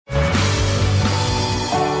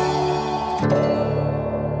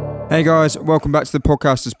Hey guys, welcome back to the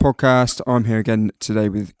Podcasters Podcast. I'm here again today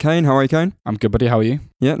with Kane. How are you, Kane? I'm good, buddy. How are you?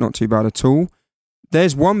 Yeah, not too bad at all.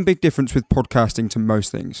 There's one big difference with podcasting to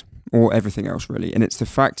most things, or everything else really, and it's the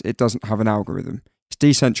fact it doesn't have an algorithm. It's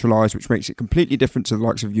decentralized, which makes it completely different to the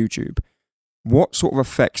likes of YouTube. What sort of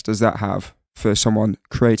effects does that have for someone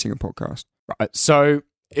creating a podcast? Right. So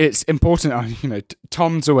it's important,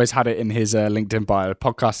 Tom's always had it in his LinkedIn bio.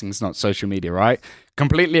 Podcasting is not social media, right?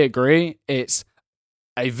 Completely agree. It's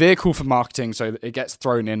a vehicle for marketing, so it gets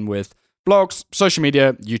thrown in with blogs, social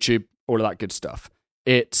media, YouTube, all of that good stuff.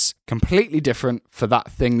 It's completely different for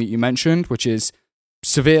that thing that you mentioned, which is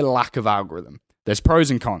severe lack of algorithm. There's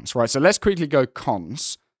pros and cons, right? So let's quickly go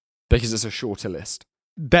cons, because it's a shorter list.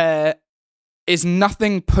 There is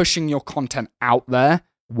nothing pushing your content out there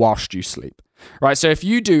whilst you sleep, right? So if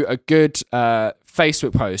you do a good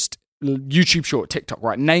Facebook post, YouTube short, TikTok,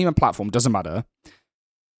 right? Name a platform, doesn't matter.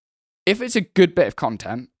 If it's a good bit of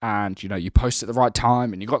content and, you post at the right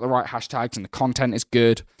time and you got the right hashtags and the content is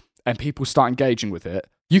good and people start engaging with it,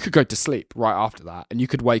 you could go to sleep right after that and you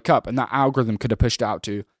could wake up and that algorithm could have pushed it out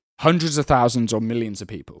to hundreds of thousands or millions of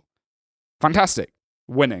people. Fantastic.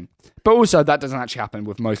 Winning. But also that doesn't actually happen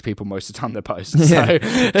with most people most of the time they post. Yeah, So,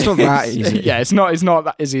 it's not that easy. Yeah, it's not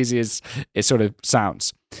that as easy as it sort of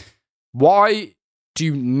sounds. Why do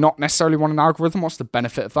you not necessarily want an algorithm? What's the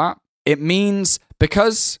benefit of that? It means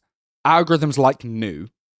because algorithms like new,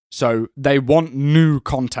 so they want new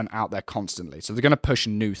content out there constantly. So they're going to push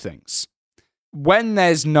new things. When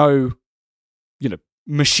there's no,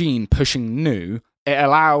 machine pushing new, it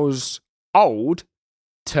allows old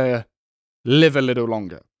to live a little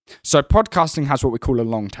longer. So podcasting has what we call a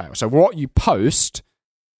long tail. So what you post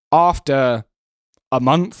after a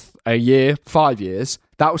month, a year, 5 years,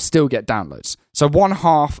 that will still get downloads. So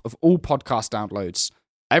 1/2 of all podcast downloads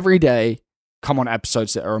every day come on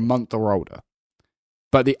episodes that are a month or older.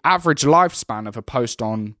 But the average lifespan of a post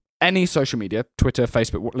on any social media, Twitter,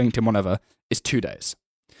 Facebook, LinkedIn, whatever, is 2 days.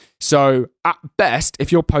 So at best,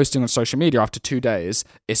 if you're posting on social media after 2 days,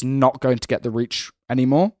 it's not going to get the reach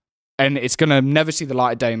anymore. And it's going to never see the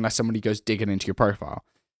light of day unless somebody goes digging into your profile.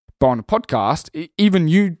 But on a podcast, even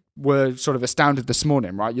you were sort of astounded this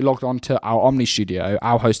morning, right? You logged on to our Omni Studio,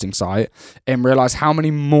 our hosting site, and realized how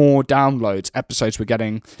many more downloads episodes we're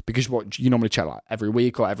getting, because what you normally check like every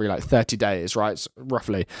week or every 30 days, right? So,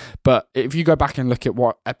 roughly. But if you go back and look at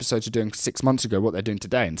what episodes are doing 6 months ago, what they're doing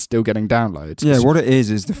today, and still getting downloads. Yeah, what it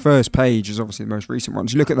is the first page is obviously the most recent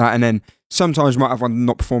ones. You look at that and then sometimes you might have one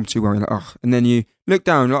not perform too well, you're like, oh, and then you look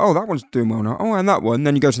down, you're like, oh, that one's doing well now. Oh, and that one.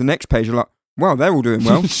 Then you go to the next page, you're like, wow, they're all doing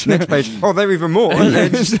well. Next page, oh, they're even more. And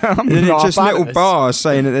it's just little bars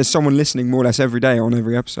saying that there's someone listening more or less every day on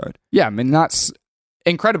every episode. Yeah, I mean, that's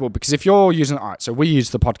incredible because if you're using, all right, so we use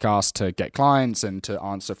the podcast to get clients and to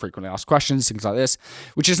answer frequently asked questions, things like this,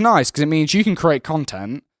 which is nice because it means you can create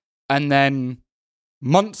content and then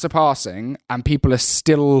months are passing and people are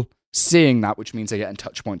still seeing that, which means they get in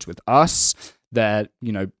touch points with us. They're,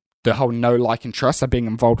 the whole know, like, and trust, they're being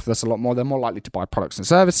involved with us a lot more. They're more likely to buy products and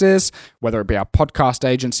services, whether it be our podcast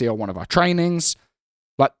agency or one of our trainings.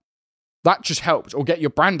 Like, that just helps. Or get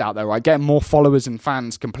your brand out there, right? Get more followers and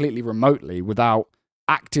fans completely remotely without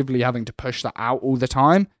actively having to push that out all the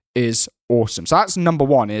time is awesome. So that's number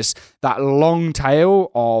one, is that long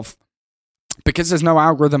tail of, because there's no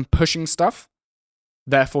algorithm pushing stuff,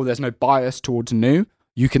 therefore there's no bias towards new,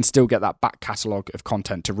 you can still get that back catalogue of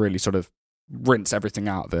content to really sort of rinse everything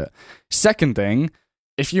out of it. Second thing,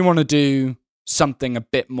 if you want to do something a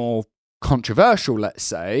bit more controversial, let's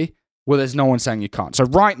say, well, there's no one saying you can't. So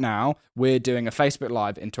right now, we're doing a Facebook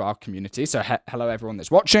Live into our community. So hello, everyone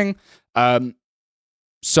that's watching.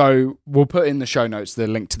 So we'll put in the show notes the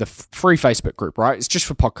link to the free Facebook group, right? It's just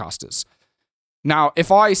for podcasters. Now,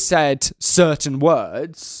 if I said certain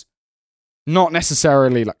words, not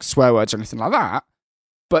necessarily like swear words or anything like that,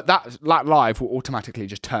 but that live will automatically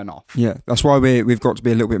just turn off. Yeah, that's why we've got to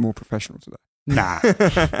be a little bit more professional today. Nah.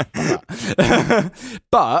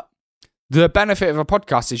 But the benefit of a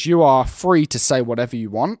podcast is you are free to say whatever you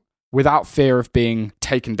want without fear of being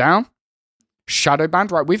taken down, shadow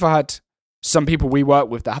banned, right? We've had some people we work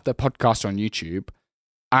with that have their podcast on YouTube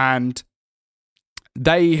and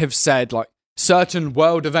they have said like certain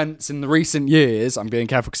world events in the recent years, I'm being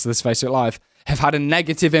careful because of this Facebook Live, have had a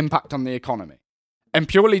negative impact on the economy. And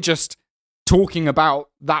purely just talking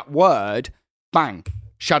about that word, bang,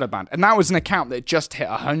 shadow banned. And that was an account that just hit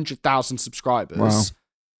 100,000 subscribers, wow,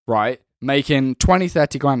 right? Making 20,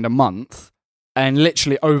 30 grand a month. And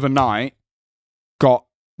literally overnight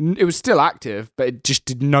it was still active, but it just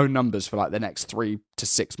did no numbers for like the next 3 to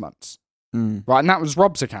 6 months. Right? And that was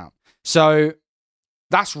Rob's account. So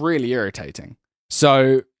that's really irritating.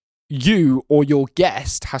 So, you or your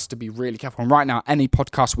guest has to be really careful. And right now, any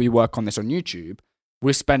podcast we work on this on YouTube,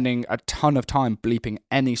 we're spending a ton of time bleeping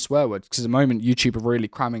any swear words because at the moment YouTube are really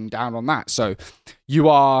cramming down on that. So you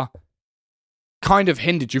are kind of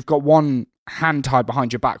hindered. You've got one hand tied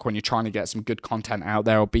behind your back when you're trying to get some good content out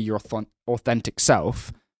there or be your authentic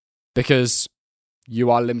self, because you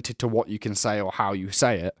are limited to what you can say or how you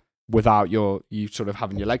say it without you sort of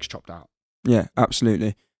having your legs chopped out. Yeah,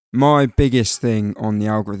 absolutely. My biggest thing on the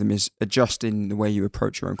algorithm is adjusting the way you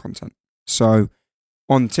approach your own content. So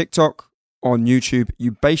on TikTok, on YouTube,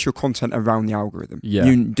 you base your content around the algorithm. Yeah.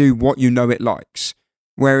 You do what you know it likes.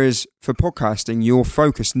 Whereas for podcasting, your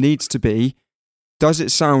focus needs to be, does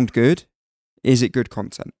it sound good? Is it good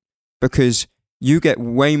content? Because you get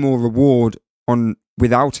way more reward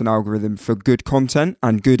without an algorithm for good content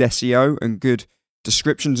and good SEO and good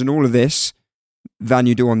descriptions and all of this than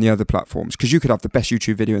you do on the other platforms. Because you could have the best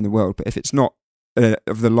YouTube video in the world, but if it's not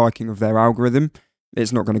of the liking of their algorithm,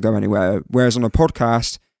 it's not going to go anywhere. Whereas on a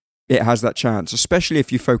podcast, it has that chance, especially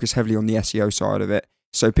if you focus heavily on the SEO side of it.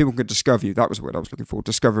 So people can discover you. That was the word I was looking for,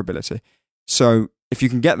 discoverability. So if you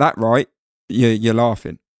can get that right, you're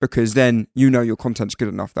laughing, because then you know your content's good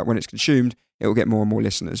enough that when it's consumed, it will get more and more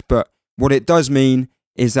listeners. But what it does mean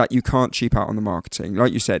is that you can't cheap out on the marketing.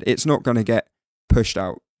 Like you said, it's not going to get pushed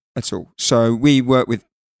out at all. So we work with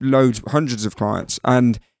hundreds of clients,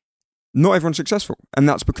 and not everyone's successful. And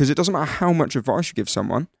that's because it doesn't matter how much advice you give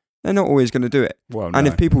someone, they're not always going to do it. Well, no. And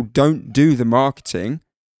if people don't do the marketing,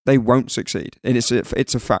 they won't succeed. And it's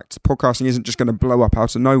a fact. Podcasting isn't just going to blow up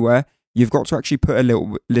out of nowhere. You've got to actually put a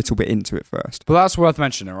little bit into it first. But that's worth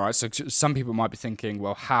mentioning, right? So some people might be thinking,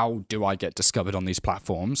 well, how do I get discovered on these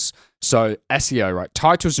platforms? So SEO, right?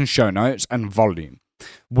 Titles and show notes and volume.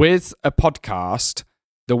 With a podcast,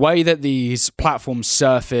 the way that these platforms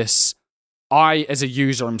surface, I as a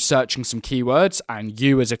user am searching some keywords, and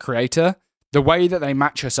you as a creator, the way that they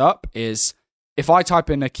match us up is, if I type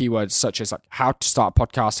in a keyword such as like how to start a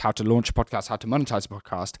podcast, how to launch a podcast, how to monetize a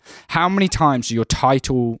podcast, how many times do your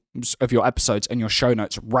titles of your episodes and your show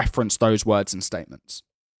notes reference those words and statements?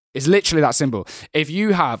 It's literally that simple. If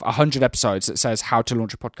you have 100 episodes that says how to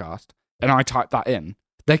launch a podcast and I type that in,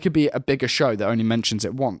 there could be a bigger show that only mentions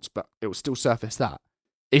it once, but it will still surface that.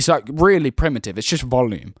 It's like really primitive. It's just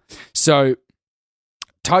volume. So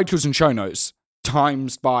titles and show notes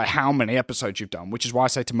times by how many episodes you've done, which is why I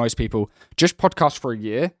say to most people, just podcast for a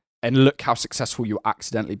year and look how successful you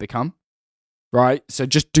accidentally become, right? So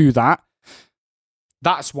just do that.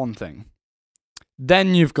 That's one thing.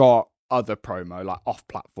 Then you've got other promo, like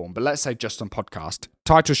off-platform, but let's say just on podcast,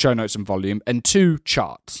 title, show notes, and volume, and 2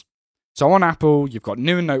 charts. So on Apple, you've got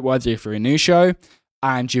new and noteworthy for a new show,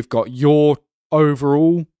 and you've got your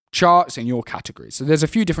overall charts in your categories. So there's a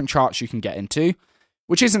few different charts you can get into,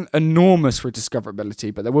 which isn't enormous for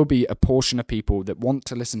discoverability, but there will be a portion of people that want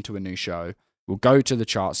to listen to a new show, will go to the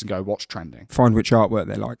charts and go, what's trending? Find which artwork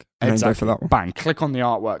they like, and then go for that one. Bang, click on the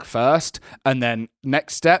artwork first, and then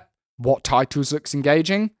next step, what titles looks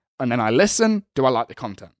engaging? And then I listen, do I like the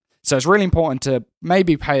content? So it's really important to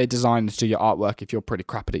maybe pay a designer to do your artwork if you're pretty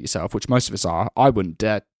crap at it yourself, which most of us are. I wouldn't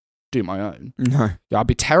dare do my own. No. Yeah, I'd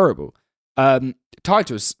be terrible.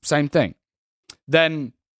 Titles, same thing.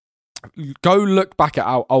 Then go look back at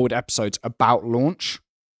our old episodes about launch,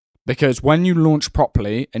 because when you launch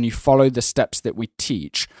properly and you follow the steps that we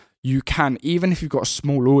teach, you can, even if you've got a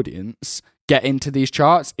small audience, get into these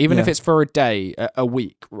charts, even if it's for a day, a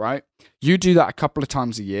week, right? You do that a couple of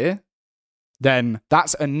times a year, then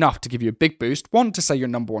that's enough to give you a big boost. 1, to say you're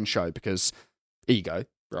number 1 show, because ego,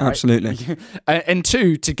 right? Absolutely. And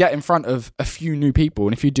 2, to get in front of a few new people.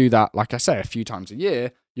 And if you do that, like I say, a few times a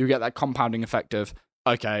year, you get that compounding effect of,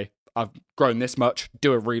 okay, I've grown this much,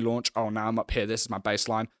 do a relaunch. Oh, now I'm up here. This is my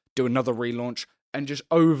baseline. Do another relaunch. And just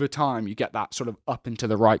over time, you get that sort of up into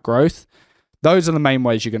the right growth. Those are the main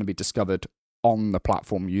ways you're going to be discovered on the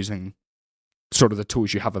platform using sort of the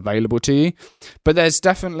tools you have available to you. But there's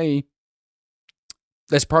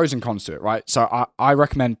pros and cons to it, right? So I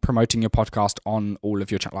recommend promoting your podcast on all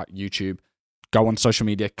of your channels, like YouTube. Go on social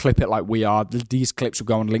media, clip it like we are. These clips will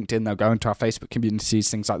go on LinkedIn. They'll go into our Facebook communities,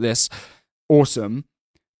 things like this. Awesome.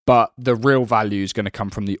 But the real value is going to come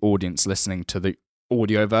from the audience listening to the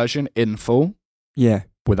audio version in full. Yeah.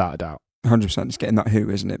 Without a doubt. 100%. It's getting that who,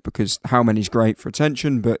 isn't it? Because how many's great for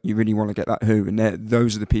attention, but you really want to get that who. And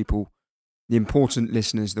those are the people, the important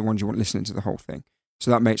listeners, the ones you want listening to the whole thing. So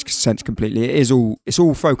that makes sense completely. It's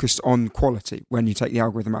all focused on quality when you take the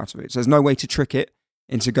algorithm out of it. So there's no way to trick it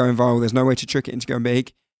into going viral. There's no way to trick it into going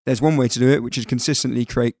big. There's one way to do it, which is consistently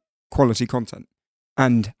create quality content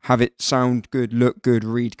and have it sound good, look good,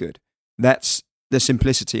 read good. That's the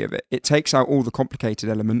simplicity of it. It takes out all the complicated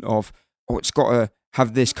element of, oh, it's got to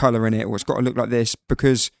have this color in it, or it's got to look like this,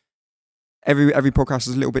 because every podcast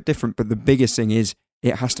is a little bit different. But the biggest thing is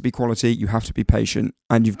it has to be quality. You have to be patient,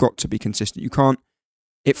 and you've got to be consistent. You can't.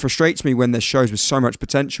 It frustrates me when there's shows with so much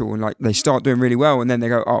potential and like they start doing really well, and then they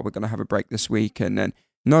go, oh, we're going to have a break this week, and then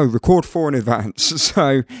no, record 4 in advance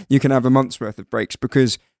so you can have a month's worth of breaks,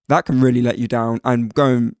 because that can really let you down. And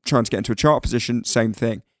going trying to get into a chart position, same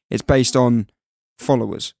thing. It's based on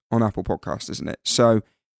followers on Apple Podcasts, isn't it? So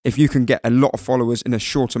if you can get a lot of followers in a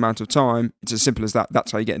short amount of time, it's as simple as that.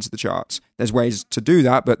 That's how you get into the charts. There's ways to do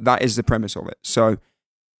that, but that is the premise of it. So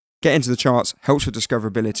get into the charts, helps with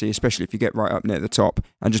discoverability, especially if you get right up near the top,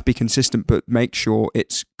 and just be consistent, but make sure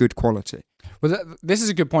it's good quality. Well, this is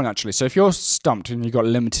a good point, actually. So if you're stumped and you've got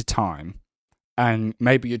limited time, and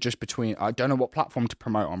maybe you're just between, I don't know what platform to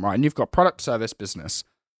promote on, right? And you've got product, service, business.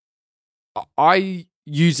 I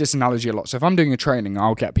use this analogy a lot. So if I'm doing a training,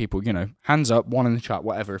 I'll get people, hands up, one in the chat,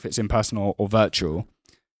 whatever, if it's in person or virtual.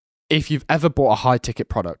 If you've ever bought a high ticket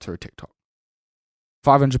product through TikTok,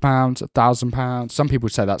 £500, £1,000, some people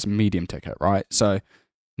say that's a medium ticket, right? So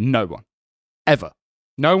no one, ever.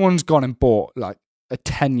 No one's gone and bought like a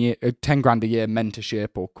 10 grand a year mentorship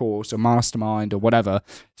or course or mastermind or whatever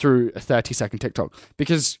through a 30-second TikTok,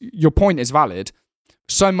 because your point is valid.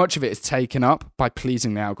 So much of it is taken up by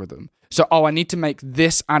pleasing the algorithm. So, I need to make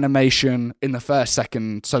this animation in the first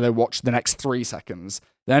second so they watch the next 3 seconds.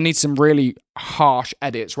 Then I need some really harsh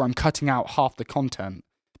edits where I'm cutting out half the content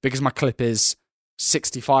because my clip is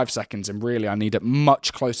 65 seconds and really I need it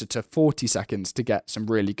much closer to 40 seconds to get some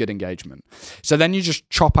really good engagement. So then you just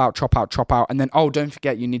chop out, and then, don't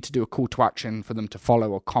forget you need to do a call to action for them to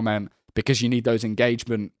follow or comment, because you need those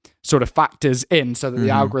engagement sort of factors in so that the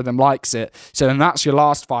algorithm likes it. So then that's your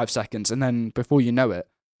last 5 seconds, and then before you know it,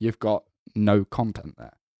 you've got no content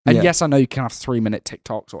there. And yes, I know you can have 3-minute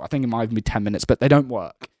TikToks, or I think it might even be 10 minutes, but they don't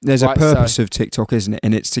work. There's a purpose of TikTok, isn't it?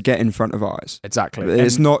 And it's to get in front of eyes. Exactly.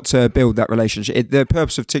 It's not to build that relationship. The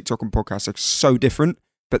purpose of TikTok and podcasts are so different,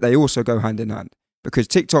 but they also go hand in hand. Because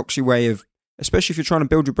TikTok's your way of, especially if you're trying to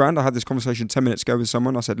build your brand. I had this conversation 10 minutes ago with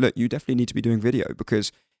someone. I said, look, you definitely need to be doing video,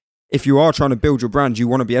 because if you are trying to build your brand, you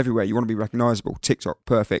want to be everywhere. You want to be recognizable. TikTok,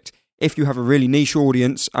 perfect. If you have a really niche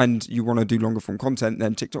audience and you want to do longer form content,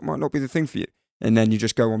 then TikTok might not be the thing for you. And then you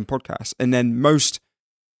just go on podcasts. And then most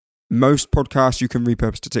podcasts you can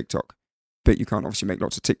repurpose to TikTok, but you can't obviously make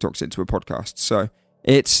lots of TikToks into a podcast. So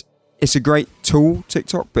it's a great tool,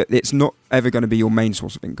 TikTok, but it's not ever going to be your main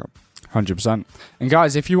source of income. 100%. And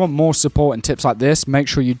guys, if you want more support and tips like this, make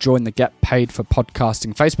sure you join the Get Paid for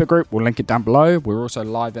Podcasting Facebook group. We'll link it down below. We're also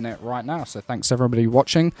live in it right now. So thanks everybody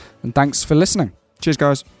watching, and thanks for listening. Cheers,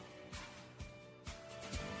 guys.